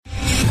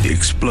The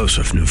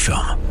explosive new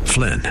film,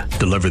 Flynn,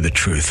 deliver the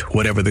truth,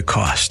 whatever the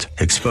cost,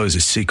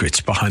 exposes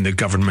secrets behind the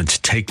government's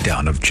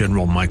takedown of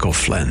General Michael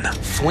Flynn.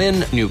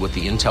 Flynn knew what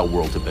the intel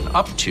world had been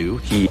up to.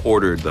 He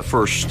ordered the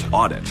first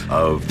audit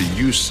of the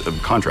use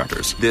of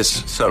contractors.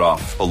 This set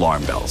off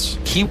alarm bells.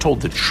 He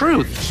told the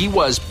truth. He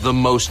was the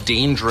most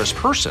dangerous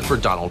person for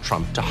Donald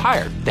Trump to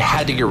hire. They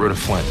had to get rid of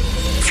Flynn.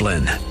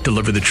 Flynn,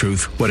 deliver the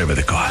truth, whatever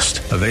the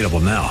cost. Available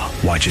now.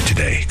 Watch it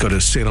today. Go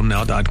to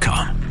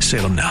salemnow.com.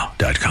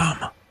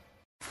 salemnow.com.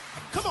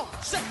 Come on,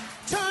 say,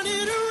 turn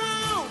it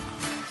around.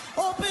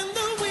 Open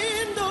the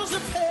windows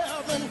of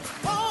heaven.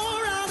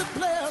 Pour out a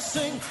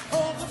blessing,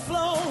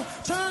 overflow.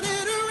 Turn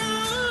it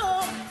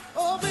around.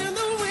 Open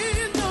the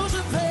windows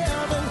of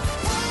heaven.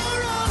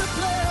 Pour out a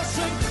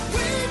blessing.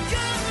 We've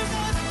got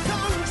enough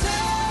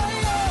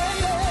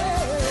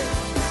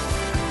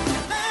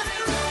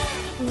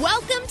contagion.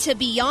 Welcome to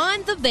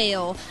Beyond the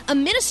Veil, a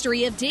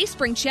ministry of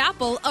Dayspring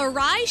Chapel.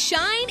 Arise,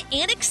 shine,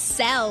 and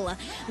excel.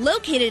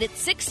 Located at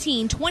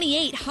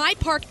 1628 Hyde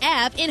Park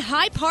Ave in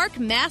Hyde Park,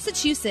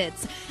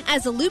 Massachusetts.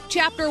 As Luke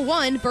chapter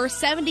 1, verse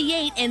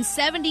 78 and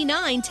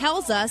 79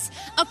 tells us,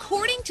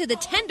 according to the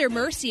tender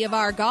mercy of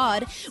our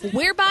God,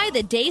 whereby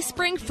the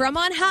dayspring from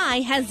on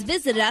high has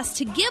visited us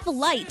to give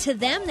light to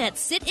them that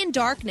sit in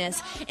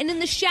darkness and in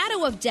the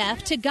shadow of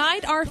death, to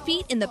guide our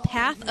feet in the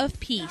path of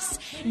peace.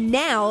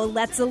 Now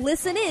let's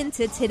listen in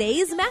to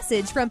today's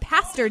message from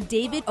Pastor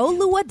David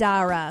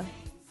Oluwadara.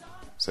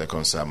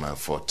 2 Samuel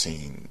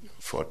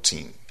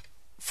 14:14.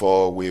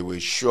 For we will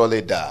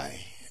surely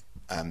die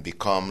and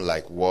become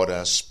like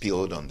water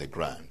spilled on the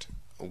ground,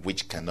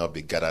 which cannot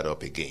be gathered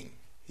up again.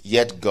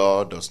 Yet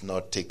God does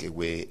not take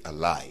away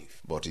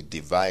alive, but He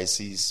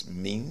devises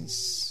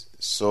means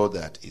so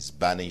that His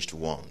banished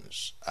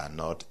ones are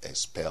not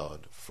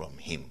expelled from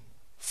Him.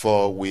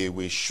 For we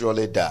will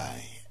surely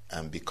die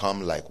and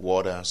become like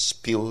water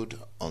spilled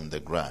on the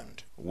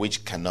ground,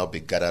 which cannot be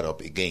gathered up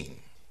again.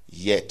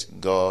 Yet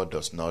God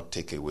does not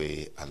take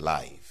away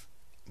alive,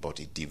 but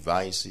He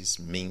devises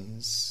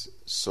means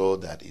so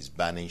that His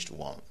banished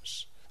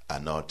ones are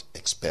not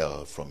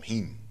expelled from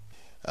Him.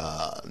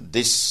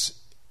 This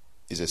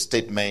is a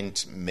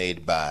statement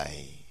made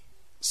by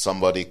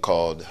somebody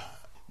called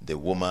the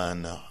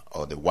woman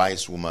or the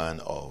wise woman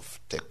of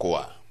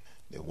Tekoa.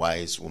 The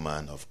wise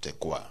woman of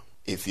Tekoa.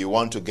 If you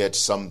want to get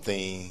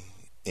something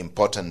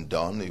important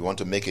done, you want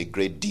to make a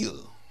great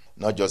deal,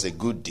 not just a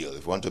good deal,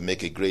 if you want to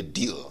make a great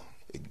deal,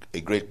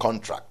 a great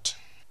contract,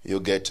 you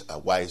get a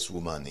wise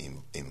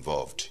woman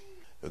involved.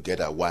 You get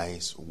a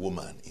wise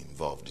woman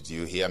involved. Do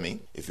you hear me?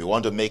 If you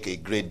want to make a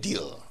great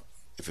deal,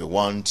 if you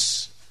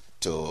want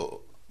to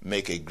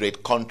make a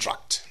great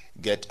contract,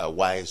 get a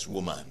wise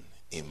woman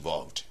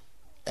involved.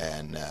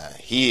 And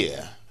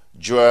here,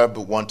 Joab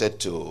wanted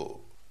to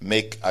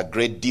make a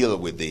great deal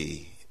with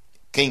the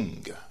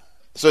king.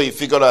 So he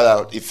figured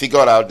out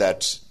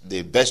that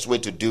the best way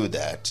to do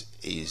that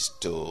is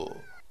to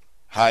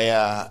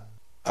hire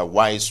a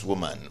wise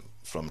woman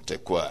from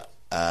Tekoa,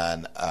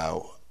 and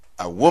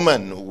a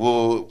woman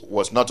who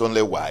was not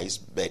only wise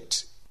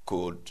but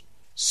could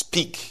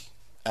speak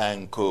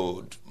and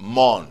could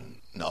mourn,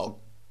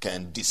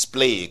 can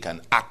display,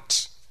 can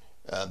act.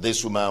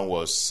 This woman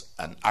was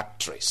an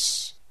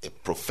actress, a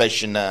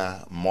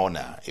professional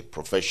mourner, a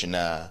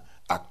professional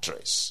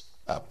actress,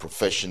 a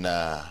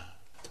professional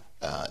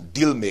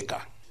deal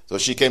maker. So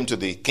she came to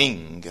the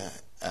king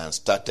and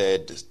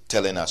started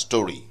telling her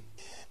story.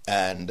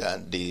 And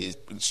the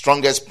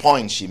strongest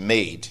point she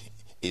made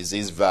is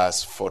this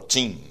verse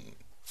 14.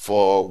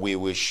 For we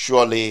will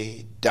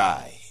surely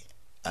die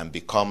and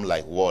become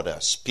like water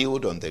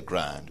spilled on the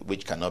ground,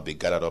 which cannot be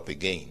gathered up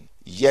again.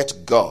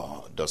 Yet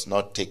God does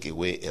not take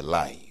away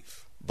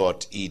alive,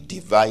 but He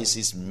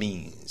devises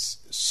means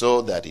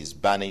so that His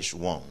banished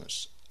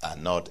ones are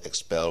not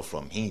expelled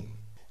from Him.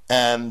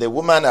 And the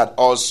woman had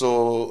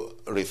also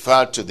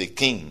referred to the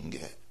king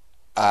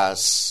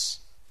as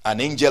an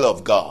angel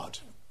of God.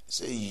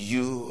 So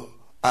you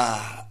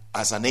are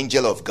as an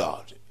angel of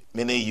God,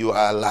 meaning you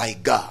are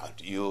like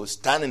God. You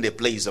stand in the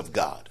place of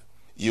God.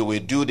 You will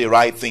do the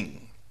right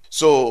thing.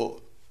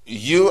 So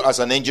you as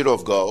an angel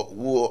of God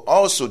will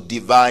also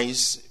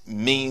devise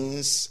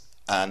means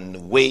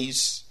and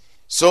ways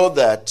so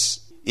that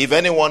if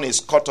anyone is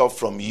cut off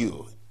from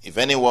you, if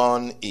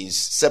anyone is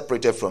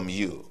separated from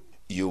you,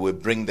 you will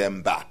bring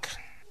them back.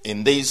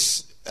 In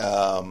this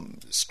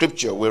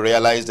scripture, we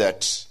realize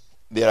that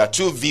there are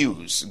two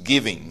views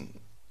given.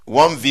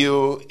 One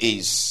view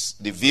is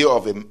the view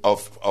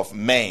of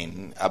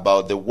men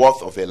about the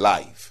worth of a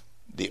life.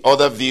 The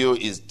other view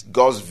is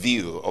God's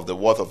view of the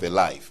worth of a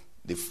life.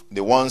 The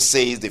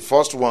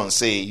first one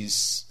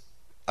says,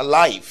 a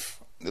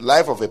life, the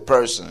life of a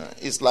person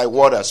is like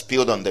water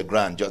spilled on the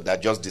ground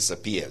that just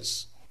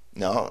disappears.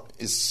 No,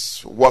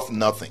 it's worth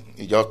nothing.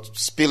 You just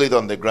spill it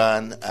on the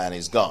ground and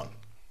it's gone.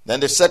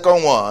 Then the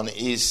second one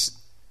is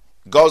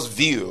God's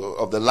view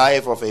of the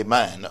life of a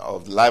man,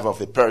 of the life of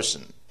a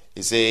person.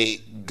 He says,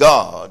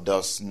 God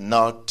does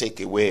not take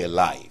away a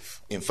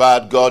life. In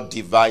fact, God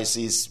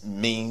devises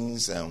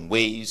means and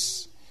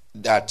ways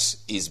that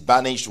is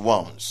banished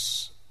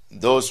ones,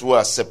 those who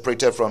are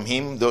separated from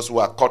him, those who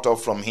are cut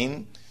off from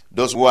him,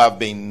 those who have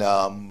been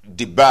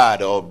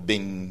debarred or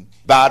been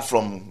barred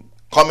from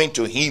coming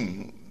to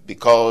him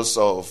because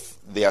of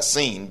their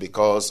sin,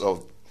 because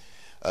of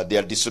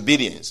their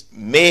disobedience,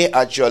 may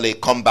actually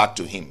come back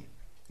to him.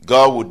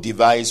 God would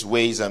devise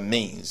ways and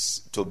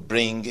means to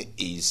bring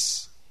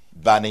his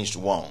banished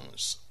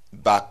ones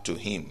back to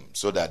him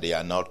so that they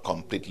are not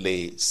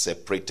completely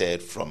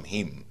separated from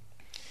him.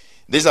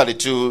 These are the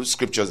two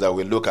scriptures that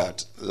we looked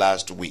at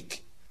last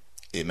week.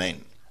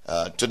 Amen.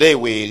 Today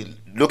we're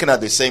looking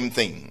at the same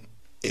thing,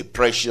 a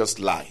precious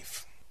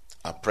life.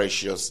 A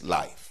precious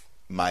life.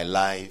 My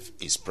life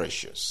is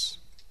precious.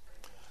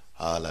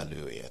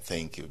 Hallelujah.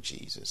 Thank you,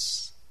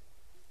 Jesus.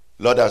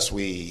 Lord, as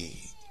we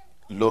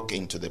look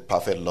into the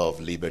perfect law of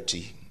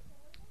liberty,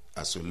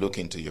 as we look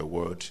into your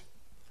word,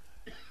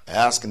 I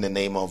ask in the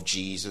name of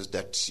Jesus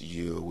that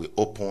you will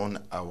open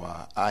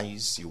our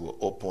eyes, you will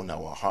open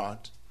our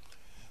heart,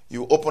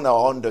 you will open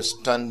our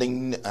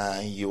understanding,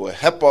 and you will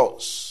help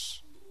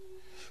us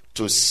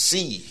to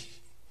see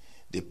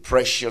the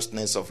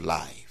preciousness of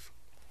life.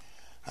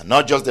 And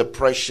not just the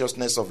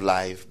preciousness of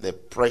life, the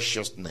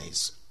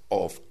preciousness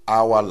of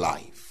our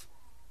life.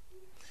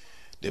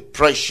 The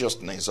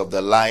preciousness of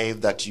the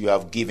life that you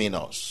have given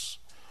us.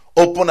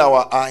 Open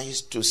our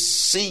eyes to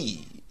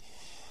see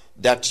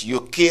that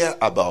you care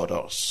about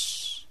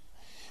us.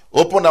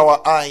 Open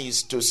our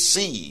eyes to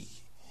see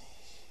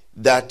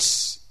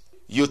that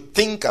you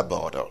think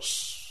about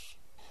us.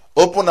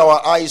 Open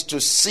our eyes to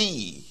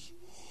see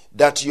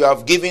that you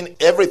have given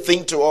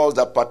everything to us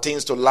that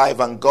pertains to life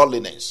and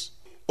godliness.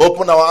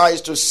 Open our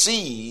eyes to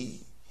see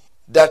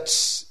that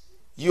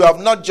you have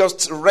not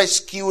just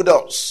rescued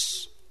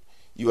us,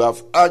 you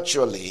have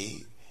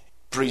actually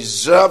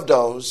preserved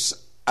us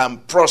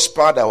and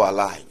prospered our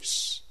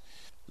lives.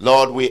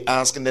 Lord, we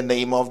ask in the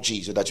name of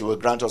Jesus that you will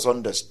grant us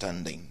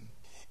understanding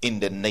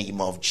in the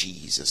name of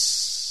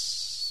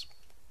Jesus,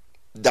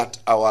 that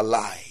our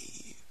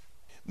life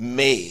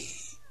may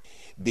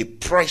be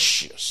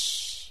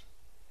precious,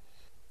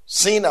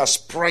 seen as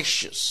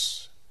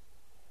precious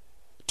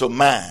to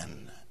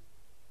man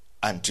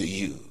and to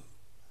you.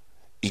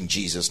 In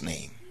Jesus'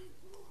 name,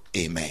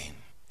 amen.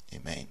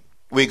 Amen.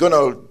 We're going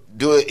to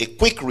do a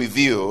quick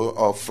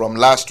review from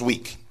last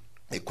week.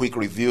 A quick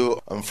review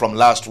from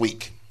last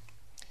week.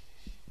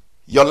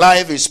 Your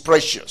life is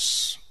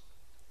precious.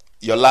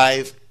 Your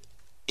life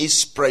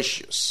is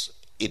precious.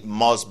 It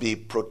must be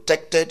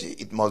protected,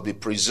 it must be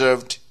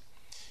preserved,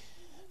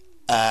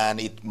 and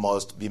it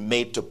must be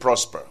made to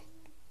prosper.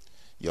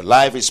 Your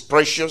life is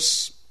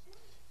precious,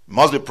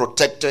 must be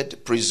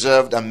protected,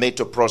 preserved, and made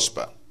to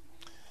prosper.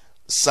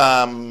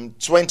 Psalm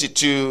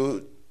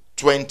 22,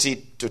 20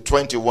 to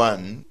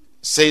 21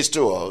 says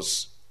to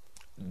us,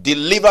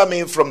 "Deliver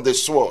me from the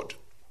sword,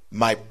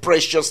 my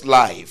precious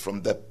life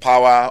from the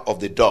power of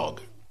the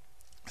dog.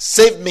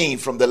 Save me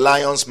from the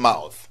lion's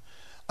mouth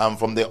and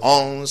from the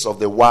horns of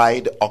the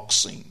wild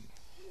oxen."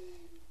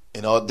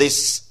 You know,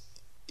 this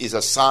is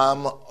a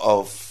psalm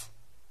of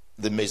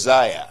the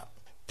Messiah,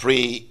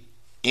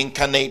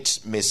 pre-incarnate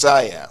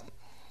Messiah.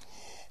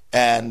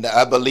 And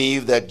I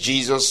believe that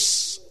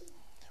Jesus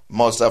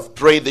must have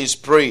prayed this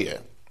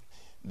prayer.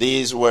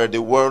 These were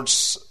the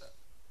words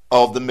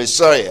of the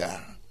Messiah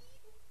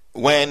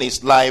when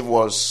his life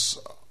was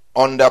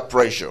under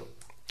pressure.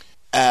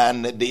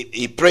 And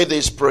he prayed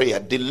this prayer,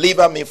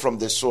 "Deliver me from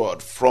the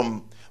sword,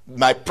 from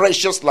my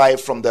precious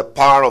life from the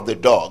power of the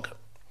dog.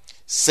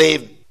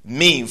 Save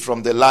me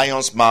from the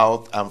lion's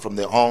mouth and from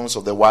the horns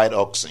of the wild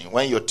oxen."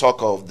 When you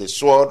talk of the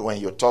sword,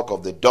 when you talk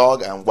of the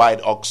dog and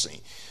wild oxen,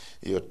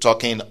 you're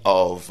talking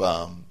of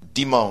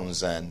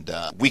demons and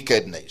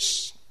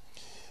wickedness.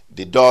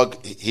 The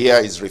dog here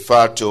is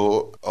referred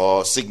to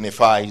or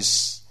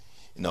signifies,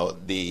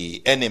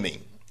 the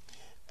enemy.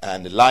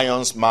 And the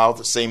lion's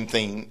mouth, same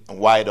thing. And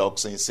wild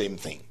oxen, same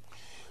thing.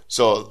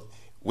 So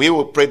we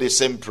will pray the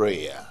same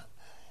prayer.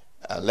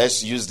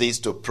 Let's use this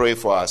to pray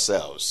for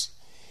ourselves.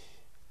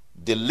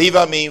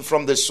 Deliver me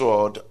from the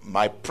sword,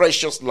 my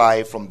precious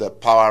life from the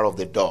power of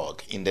the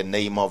dog, in the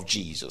name of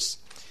Jesus.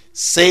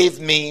 Save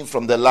me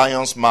from the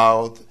lion's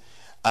mouth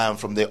and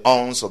from the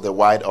horns of the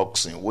wild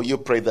oxen. Will you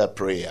pray that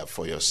prayer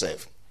for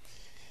yourself?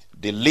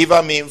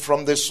 Deliver me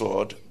from the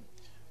sword,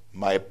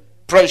 my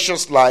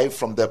precious life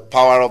from the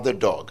power of the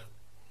dog.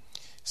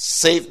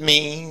 Save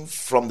me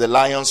from the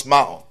lion's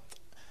mouth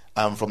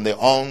and from the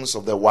horns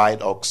of the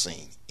wild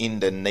oxen, in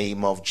the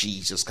name of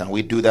Jesus. Can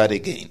we do that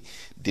again?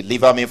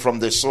 Deliver me from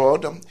the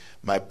sword,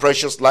 my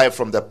precious life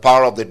from the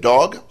power of the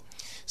dog.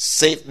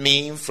 Save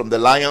me from the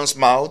lion's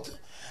mouth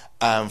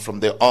and from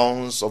the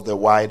horns of the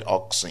wild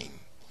oxen,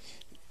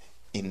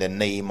 in the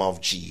name of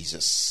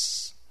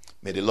Jesus.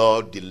 May the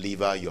Lord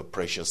deliver your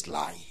precious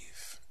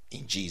life,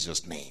 in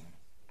Jesus' name.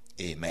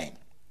 Amen.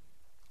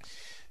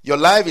 Your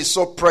life is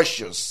so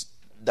precious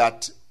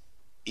that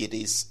it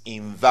is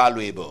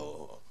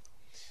invaluable.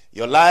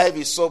 Your life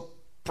is so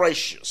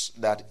precious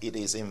that it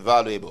is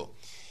invaluable.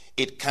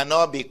 It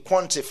cannot be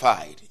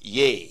quantified.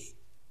 Yea,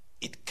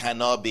 it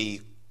cannot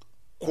be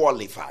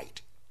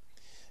qualified.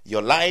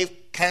 Your life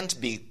can't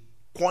be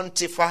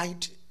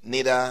quantified,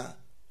 neither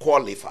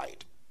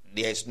qualified.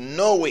 There is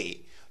no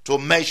way to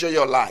measure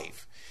your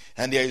life,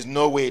 and there is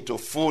no way to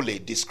fully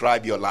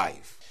describe your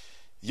life.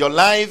 Your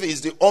life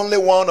is the only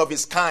one of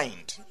its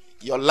kind.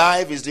 Your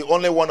life is the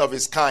only one of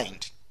its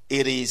kind.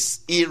 It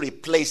is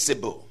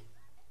irreplaceable.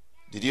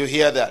 Did you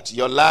hear that?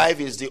 Your life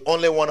is the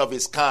only one of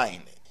its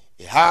kind.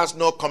 It has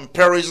no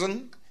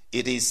comparison.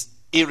 It is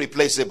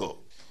irreplaceable.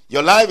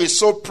 Your life is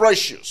so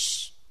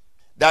precious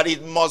that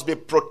it must be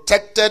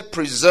protected,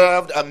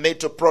 preserved, and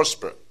made to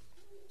prosper.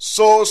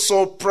 So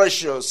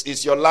precious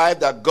is your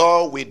life that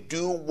God will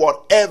do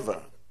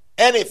whatever,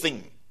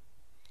 anything,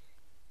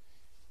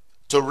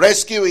 to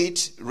rescue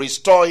it,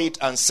 restore it,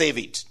 and save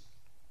it.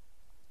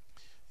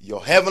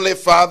 Your heavenly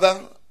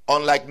Father,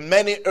 unlike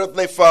many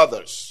earthly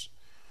fathers,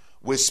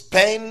 will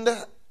spend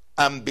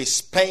and be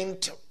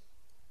spent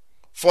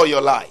for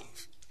your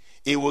life.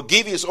 He will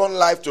give his own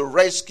life to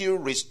rescue,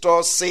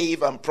 restore,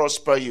 save, and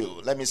prosper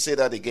you. Let me say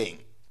that again.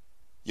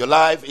 Your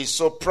life is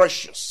so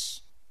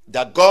precious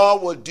that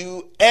God will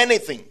do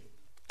anything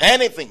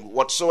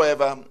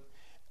whatsoever,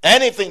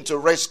 anything to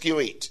rescue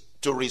it,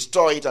 to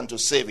restore it, and to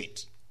save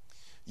it.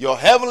 Your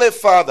heavenly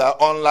Father,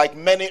 unlike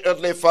many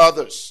earthly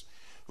fathers,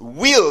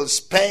 will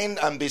spend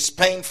and be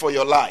spent for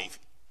your life.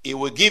 He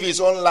will give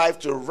his own life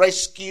to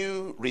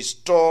rescue,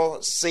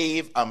 restore,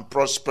 save, and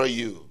prosper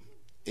you.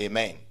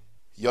 Amen.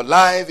 Your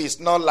life is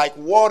not like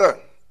water,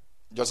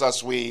 just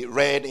as we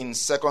read in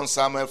 2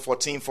 Samuel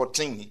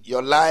 14:14.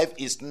 Your life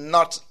is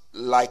not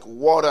like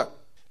water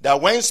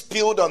that when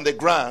spilled on the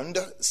ground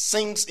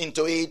sinks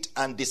into it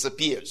and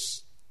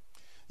disappears.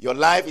 Your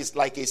life is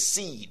like a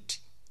seed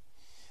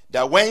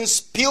that when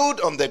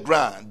spilled on the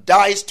ground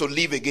dies to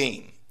live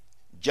again,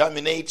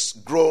 germinates,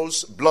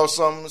 grows,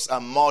 blossoms,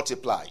 and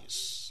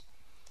multiplies.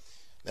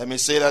 Let me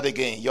say that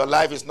again. Your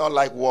life is not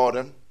like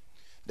water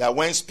that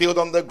when spilled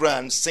on the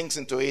ground sinks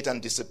into it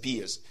and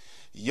disappears.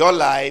 Your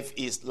life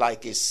is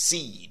like a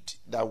seed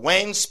that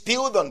when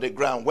spilled on the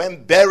ground,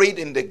 when buried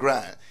in the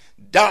ground,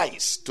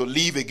 dies to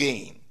live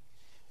again,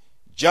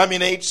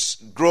 germinates,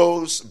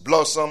 grows,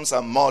 blossoms,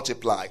 and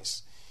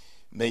multiplies.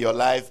 May your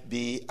life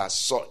be as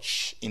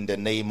such in the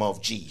name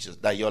of Jesus,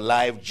 that your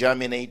life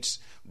germinates,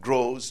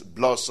 grows,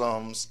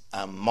 blossoms,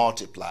 and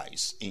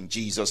multiplies in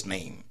Jesus'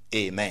 name.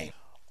 Amen.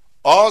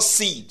 All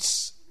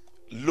seeds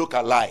look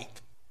alike.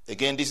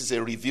 Again, this is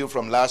a review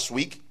from last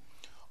week.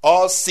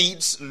 All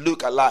seeds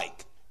look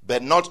alike,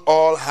 but not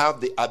all have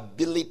the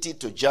ability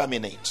to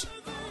germinate.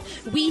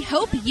 We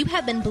hope you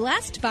have been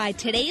blessed by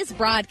today's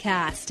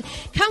broadcast.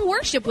 Come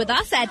worship with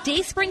us at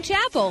Dayspring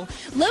Chapel,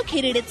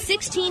 located at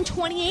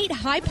 1628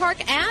 High Park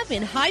Ave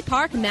in High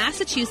Park,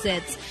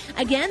 Massachusetts.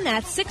 Again,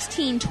 that's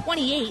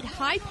 1628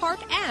 High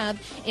Park Ave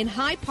in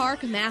High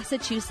Park,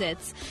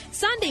 Massachusetts.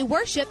 Sunday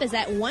worship is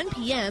at 1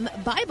 p.m.,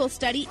 Bible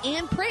study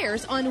and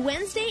prayers on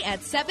Wednesday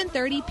at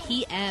 7:30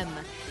 p.m.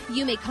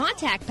 You may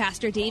contact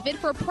Pastor David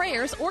for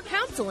prayers or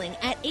counseling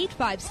at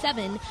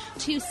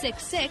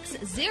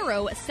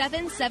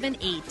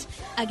 857-266-0778.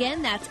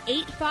 Again, that's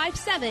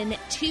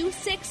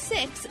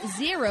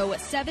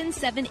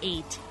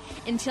 857-266-0778.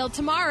 Until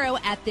tomorrow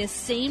at this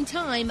same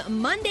time,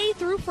 Monday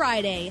through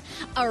Friday,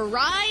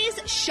 arise,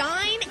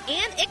 shine,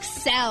 and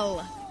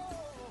excel.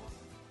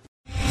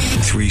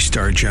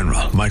 3-star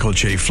General Michael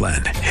J.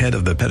 Flynn, head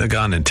of the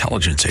Pentagon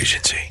Intelligence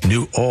Agency,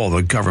 knew all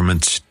the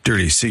government's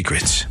dirty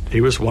secrets. He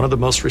was one of the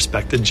most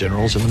respected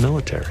generals in the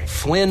military.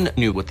 Flynn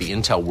knew what the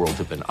intel world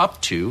had been up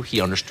to.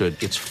 He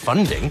understood its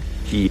funding.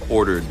 He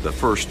ordered the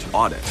first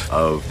audit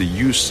of the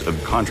use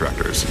of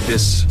contractors.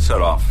 This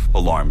set off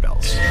alarm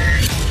bells.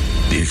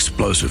 The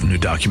explosive new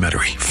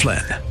documentary,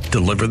 Flynn,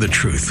 Deliver the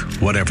Truth,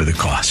 Whatever the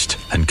Cost,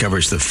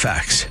 uncovers the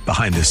facts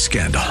behind this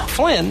scandal.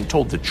 Flynn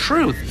told the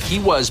truth. He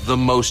was the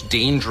most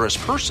dangerous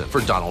person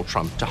for Donald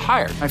Trump to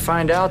hire. I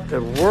find out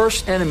the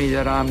worst enemy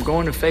that I'm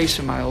going to face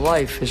in my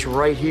life is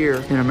right here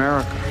in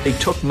America. They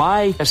took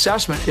my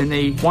assessment and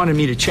they wanted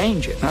me to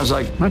change it. And I was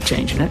like, I'm not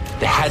changing it.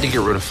 They had to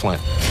get rid of Flynn.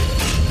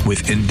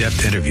 With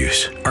in-depth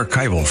interviews,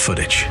 archival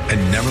footage,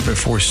 and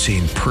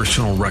never-before-seen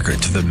personal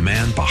records of the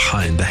man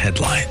behind the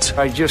headlines.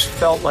 I just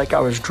felt like I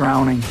was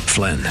drowning.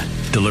 Flynn,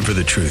 Deliver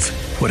the Truth,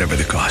 Whatever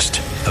the Cost.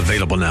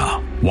 Available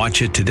now.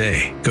 Watch it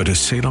today. Go to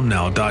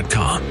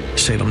salemnow.com.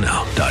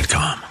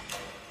 salemnow.com.